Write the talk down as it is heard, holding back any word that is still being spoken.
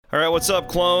All right, what's up,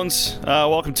 clones?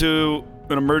 Welcome to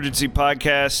an emergency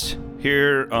podcast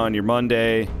here on your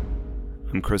Monday.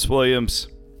 I'm Chris Williams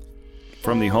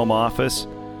from the home office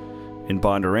in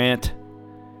Bondurant.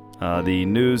 The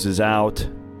news is out.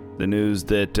 The news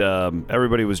that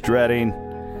everybody was dreading.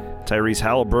 Tyrese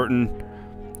Halliburton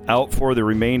out for the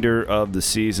remainder of the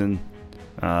season.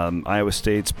 Iowa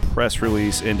State's press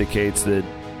release indicates that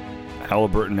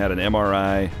Halliburton had an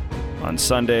MRI on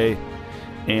Sunday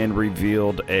and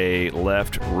revealed a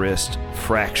left wrist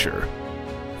fracture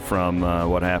from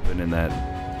what happened in that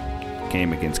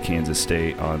game against Kansas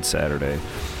State on Saturday.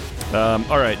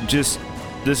 All right, this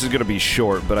is going to be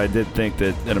short, but I did think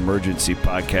that an emergency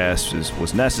podcast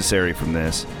was necessary from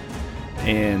this.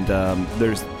 And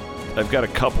I've got a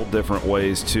couple different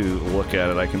ways to look at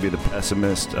it. I can be the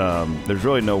pessimist. There's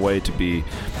really no way to be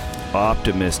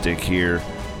optimistic here,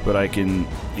 but I can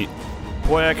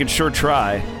sure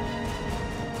try.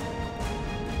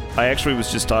 I actually was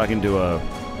just talking to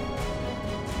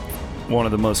one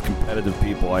of the most competitive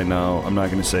people I know. I'm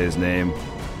not going to say his name,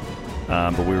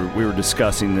 but we were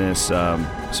discussing this.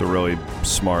 It's a really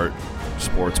smart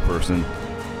sports person,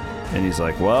 and he's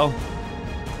like, well,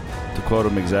 to quote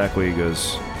him exactly, he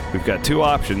goes, we've got two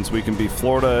options. We can be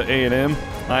Florida A&M,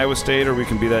 Iowa State, or we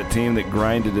can be that team that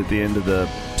grinded at the end of the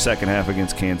second half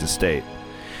against Kansas State.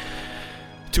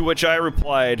 To which I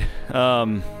replied,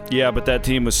 yeah, but that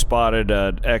team was spotted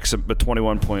a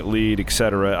 21-point lead,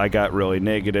 etc. I got really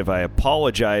negative. I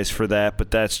apologize for that,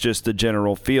 but that's just the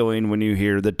general feeling when you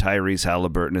hear that Tyrese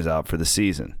Halliburton is out for the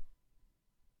season.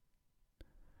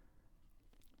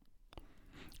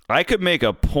 I could make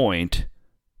a point.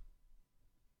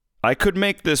 I could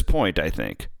make this point, I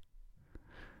think.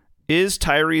 Is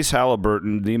Tyrese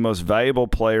Halliburton the most valuable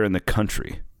player in the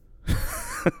country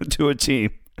to a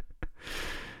team?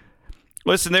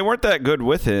 Listen, they weren't that good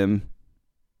with him,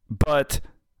 but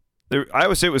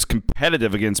Iowa State was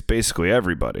competitive against basically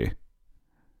everybody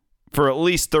for at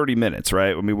least 30 minutes,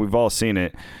 right? I mean, we've all seen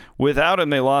it. Without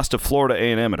him, they lost to Florida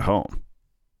A&M at home.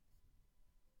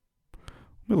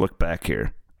 Let me look back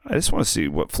here. I just want to see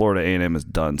what Florida A&M has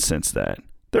done since that.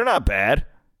 They're not bad.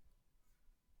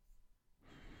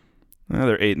 Well,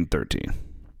 they're 8-13.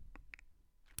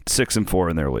 6-4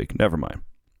 in their league. Never mind.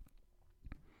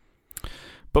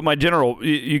 But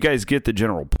you guys get the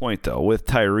general point, though. With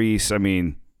Tyrese, I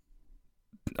mean,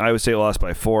 Iowa State lost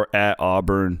by 4 at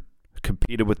Auburn,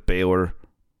 competed with Baylor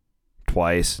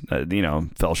twice,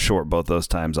 fell short both those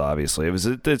times, obviously. It's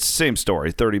the same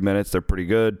story. 30 minutes, they're pretty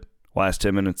good. Last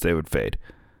 10 minutes, they would fade.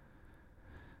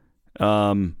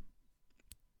 With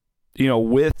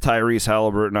Tyrese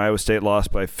Halliburton, Iowa State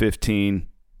lost by 15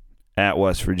 at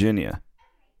West Virginia.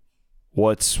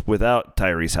 What's without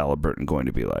Tyrese Halliburton going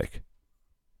to be like?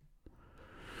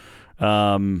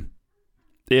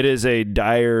 It is a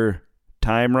dire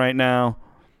time right now.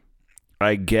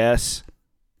 I guess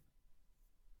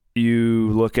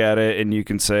you look at it and you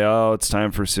can say, oh, it's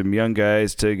time for some young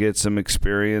guys to get some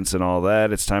experience and all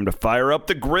that. It's time to fire up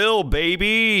the grill,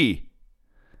 baby.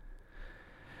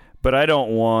 But I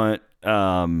don't want,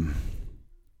 I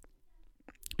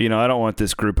don't want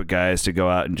this group of guys to go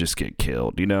out and just get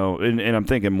killed, and I'm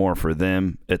thinking more for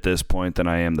them at this point than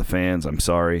I am the fans. I'm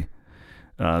sorry.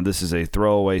 This is a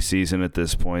throwaway season at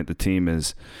this point. The team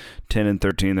is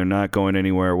 10-13. They're not going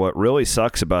anywhere. What really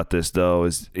sucks about this, though,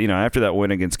 is, after that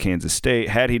win against Kansas State,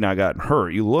 had he not gotten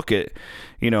hurt, you look at,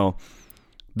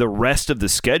 the rest of the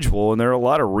schedule, and there are a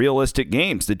lot of realistic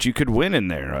games that you could win in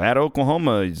there. At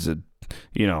Oklahoma is,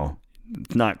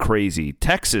 not crazy.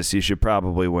 Texas, you should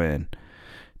probably win.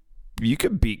 You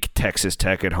could beat Texas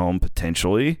Tech at home,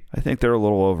 potentially. I think they're a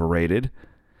little overrated.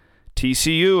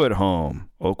 TCU at home,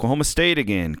 Oklahoma State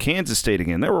again, Kansas State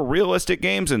again. There were realistic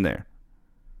games in there.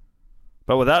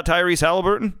 But without Tyrese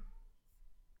Halliburton,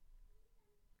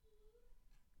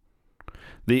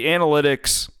 the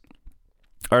analytics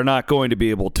are not going to be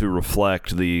able to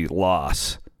reflect the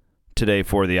loss today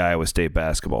for the Iowa State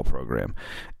basketball program.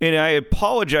 And I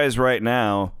apologize right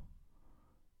now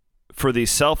for the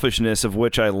selfishness of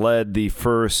which I led the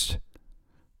first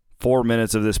 4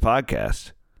 minutes of this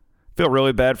podcast. I feel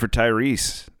really bad for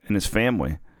Tyrese and his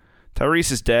family.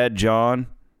 Tyrese's dad, John,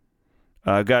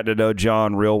 I've gotten to know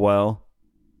John real well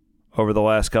over the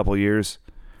last couple of years.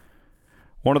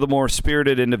 One of the more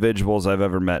spirited individuals I've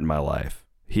ever met in my life.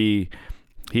 He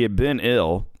had been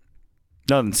ill,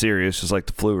 nothing serious, just like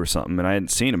the flu or something, and I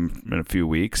hadn't seen him in a few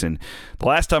weeks. And the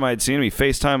last time I had seen him, he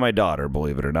FaceTimed my daughter,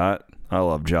 believe it or not. I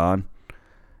love John.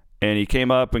 And he came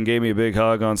up and gave me a big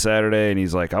hug on Saturday, and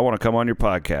he's like, I want to come on your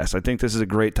podcast. I think this is a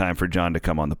great time for John to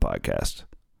come on the podcast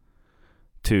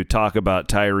to talk about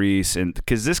Tyrese. And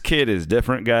because this kid is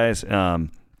different, guys.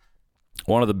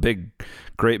 one of the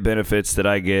great benefits that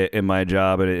I get in my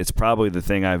job, and it's probably the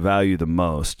thing I value the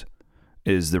most,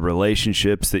 is the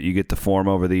relationships that you get to form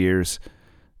over the years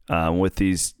with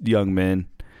these young men.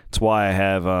 It's why I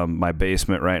have my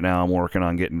basement right now. I'm working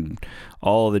on getting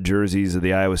all of the jerseys of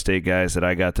the Iowa State guys that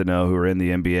I got to know who are in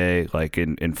the NBA, like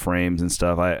in frames and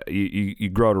stuff. You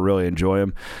grow to really enjoy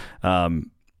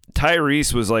them.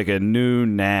 Tyrese was like a new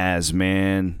Naz,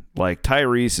 man. Like,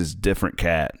 Tyrese is a different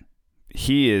cat.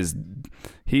 He's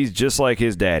just like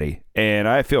his daddy, and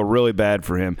I feel really bad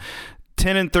for him.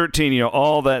 10 and 13,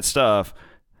 all that stuff.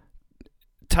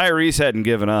 Tyrese hadn't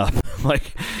given up.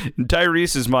 Like, in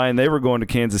Tyrese's mind, they were going to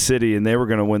Kansas City and they were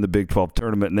going to win the Big 12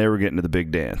 tournament and they were getting to the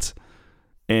big dance.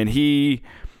 And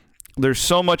there's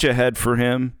so much ahead for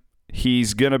him.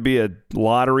 He's going to be a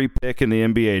lottery pick in the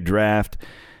NBA draft.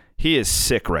 He is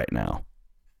sick right now.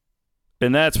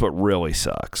 And that's what really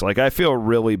sucks. Like, I feel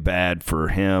really bad for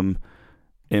him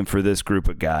and for this group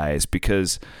of guys,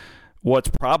 because what's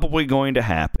probably going to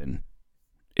happen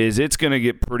is it's going to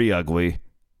get pretty ugly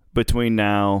between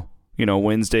now,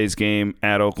 Wednesday's game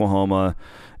at Oklahoma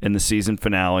and the season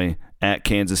finale at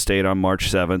Kansas State on March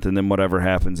 7th, and then whatever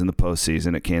happens in the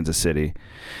postseason at Kansas City.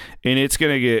 And it's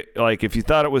going to get, like, if you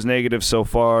thought it was negative so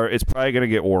far, it's probably going to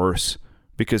get worse,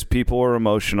 because people are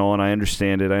emotional, and I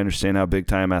understand it. I understand how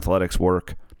big-time athletics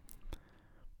work.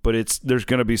 But there's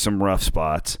going to be some rough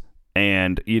spots.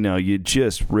 And, you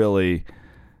just really,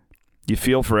 you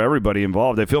feel for everybody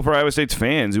involved. I feel for Iowa State's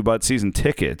fans who bought season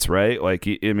tickets, right? Like,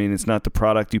 it's not the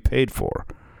product you paid for.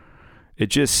 It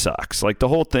just sucks. Like, the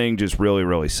whole thing just really,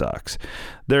 really sucks.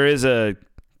 There is a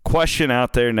question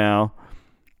out there now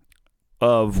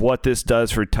of what this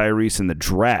does for Tyrese in the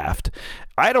draft.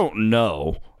 I don't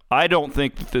know. I don't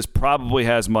think that this probably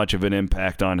has much of an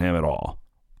impact on him at all.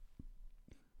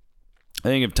 I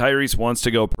think if Tyrese wants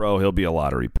to go pro, he'll be a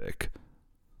lottery pick.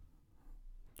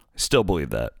 I still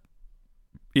believe that,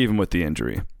 even with the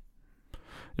injury.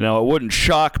 Now, it wouldn't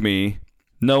shock me,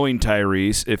 knowing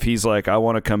Tyrese, if he's like, I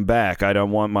want to come back. I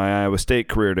don't want my Iowa State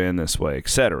career to end this way,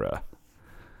 etc.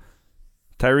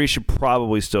 Tyrese should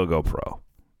probably still go pro,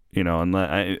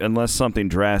 unless something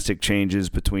drastic changes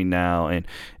between now and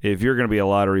if you're going to be a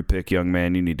lottery pick, young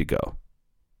man, you need to go.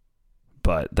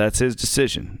 But that's his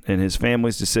decision and his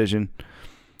family's decision.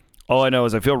 All I know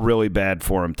is I feel really bad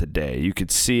for him today. You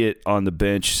could see it on the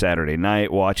bench Saturday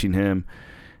night watching him,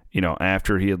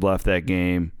 after he had left that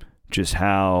game, just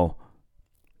how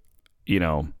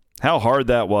hard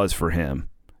that was for him.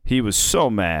 He was so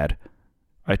mad.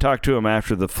 I talked to him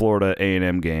after the Florida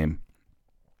A&M game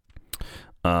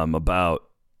about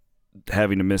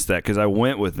having to miss that, because I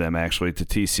went with them actually to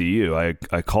TCU.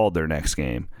 I called their next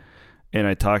game. And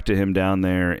I talked to him down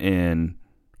there in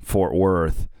Fort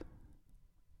Worth.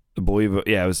 I believe,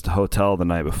 it was the hotel the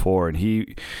night before. And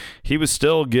he was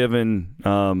still given,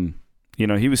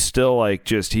 he was still like,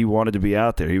 he wanted to be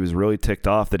out there. He was really ticked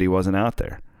off that he wasn't out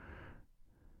there.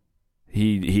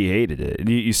 He hated it. And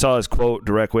you saw his quote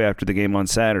directly after the game on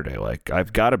Saturday. Like,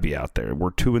 I've got to be out there.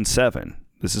 We're 2-7.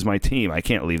 This is my team. I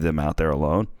can't leave them out there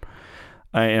alone.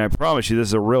 And I promise you, this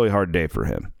is a really hard day for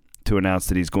him to announce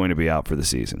that he's going to be out for the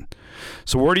season.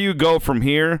 So where do you go from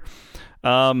here?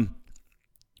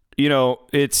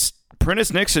 It's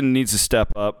Prentice Nixon needs to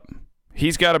step up.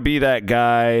 He's got to be that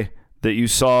guy that you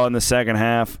saw in the second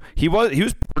half. He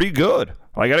was pretty good.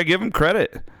 I got to give him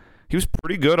credit. He was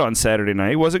pretty good on Saturday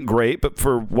night. He wasn't great, but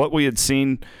for what we had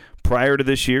seen prior to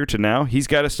this year to now, he's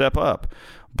got to step up.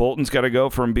 Bolton's got to go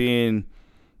from being,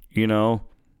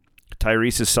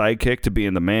 Tyrese's sidekick to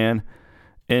being the man.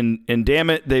 And damn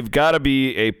it, they've got to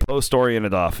be a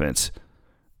post-oriented offense.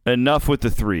 Enough with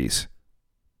the threes.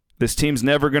 This team's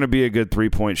never going to be a good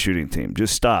three-point shooting team.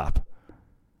 Just stop.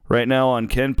 Right now on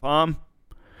KenPom,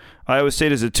 Iowa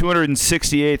State is the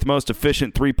 268th most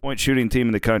efficient three-point shooting team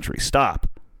in the country. Stop.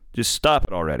 Just stop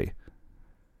it already.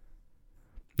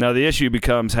 Now the issue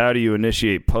becomes, how do you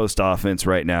initiate post offense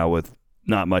right now with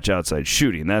not much outside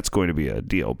shooting? That's going to be a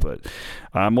deal. But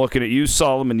I'm looking at you,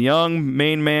 Solomon Young,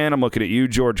 main man. I'm looking at you,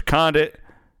 George Condit.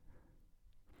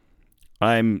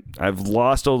 I've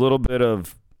lost a little bit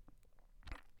of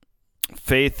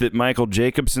faith that Michael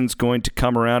Jacobson's going to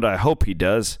come around. I hope he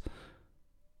does.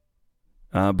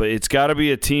 But it's got to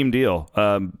be a team deal.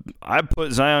 I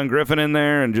put Zion Griffin in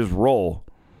there and just roll.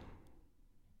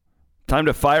 Time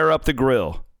to fire up the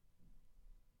grill.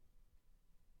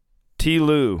 T.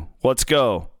 Lou, let's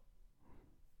go.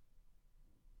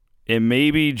 And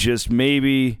maybe, just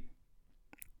maybe,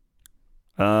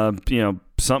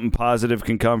 something positive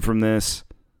can come from this.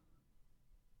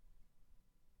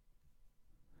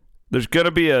 there's going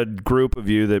to be a group of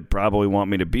you that probably want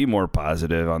me to be more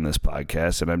positive on this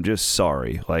podcast, and I'm just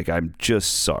sorry. I'm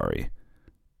just sorry.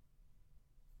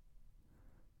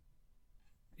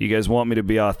 You guys want me to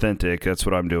be authentic. That's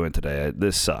what I'm doing today.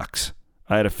 This sucks.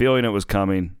 I had a feeling it was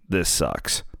coming. This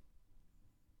sucks.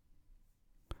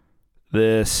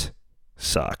 This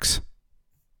sucks.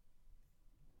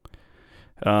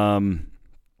 But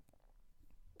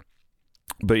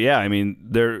yeah, I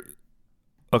mean,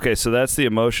 okay, so that's the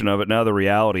emotion of it. Now the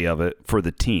reality of it for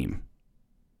the team.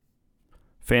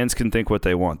 Fans can think what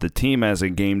they want. The team has a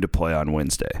game to play on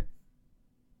Wednesday.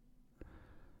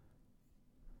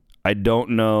 I don't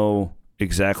know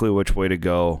exactly which way to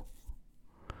go,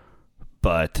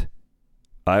 but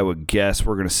I would guess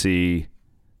we're going to see.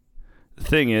 The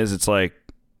thing is, it's like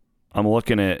I'm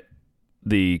looking at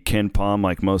the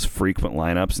KenPom, most frequent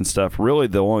lineups and stuff. Really,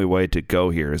 the only way to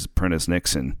go here is Prentice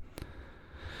Nixon.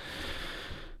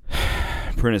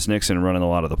 Prentice Nixon running a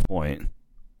lot of the point.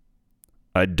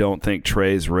 I don't think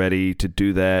Trey's ready to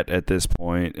do that at this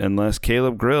point, unless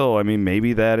Caleb Grill. I mean,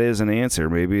 maybe that is an answer.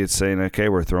 Maybe it's saying, okay,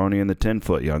 we're throwing you in the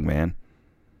 10-foot, young man.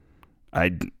 I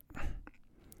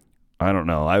don't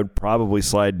know. I would probably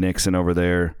slide Nixon over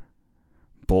there,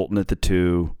 Bolton at the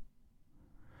 2.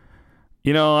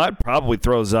 I'd probably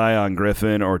throw Zion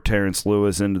Griffin or Terrence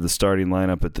Lewis into the starting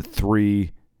lineup at the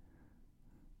 3.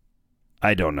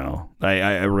 I don't know.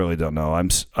 I really don't know. I'm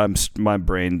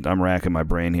racking my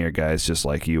brain here, guys, just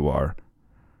like you are.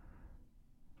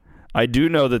 I do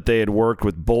know that they had worked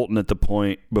with Bolton at the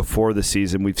point before the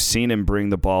season. We've seen him bring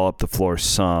the ball up the floor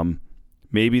some.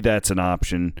 Maybe that's an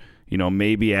option.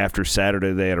 Maybe after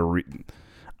Saturday they had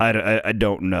I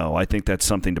don't know. I think that's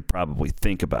something to probably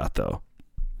think about, though.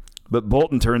 But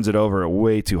Bolton turns it over at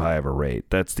way too high of a rate.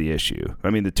 That's the issue. I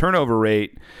mean, the turnover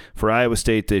rate for Iowa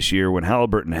State this year when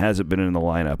Halliburton hasn't been in the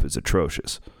lineup is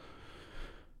atrocious.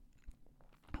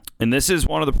 And this is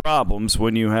one of the problems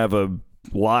when you have a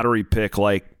lottery pick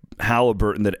like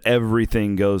Halliburton that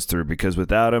everything goes through, because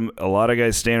without him, a lot of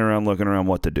guys stand around looking around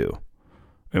what to do.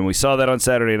 And we saw that on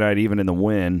Saturday night, even in the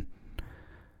win.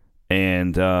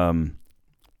 And,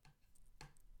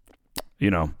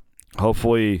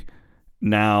 hopefully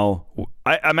now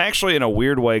I'm actually in a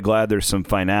weird way glad there's some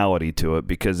finality to it,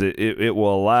 because it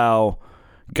will allow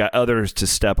others to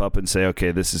step up and say,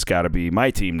 okay, this has got to be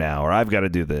my team now, or I've got to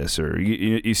do this, or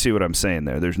you see what I'm saying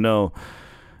there. There's no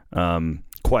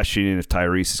questioning if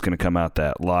Tyrese is going to come out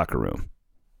that locker room.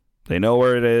 They know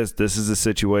where it is. This is the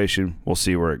situation. We'll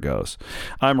see where it goes.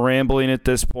 I'm rambling at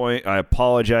this point. I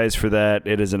apologize for that.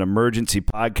 It is an emergency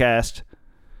podcast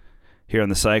here on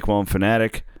the Cyclone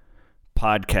Fanatic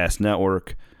Podcast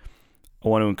Network. I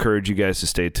want to encourage you guys to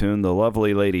stay tuned. The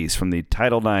lovely ladies from the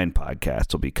Title IX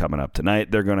podcast will be coming up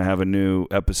tonight. They're going to have a new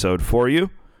episode for you.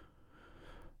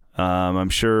 I'm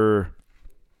sure.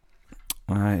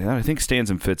 I think Stands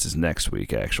and Fits is next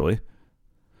week, actually.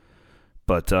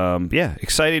 But, yeah,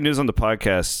 exciting news on the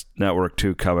podcast network,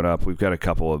 too, coming up. We've got a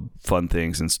couple of fun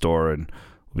things in store, and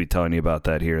we'll be telling you about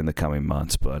that here in the coming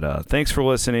months. But thanks for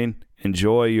listening.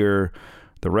 Enjoy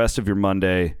the rest of your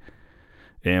Monday,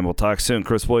 and we'll talk soon.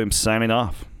 Chris Williams signing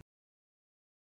off.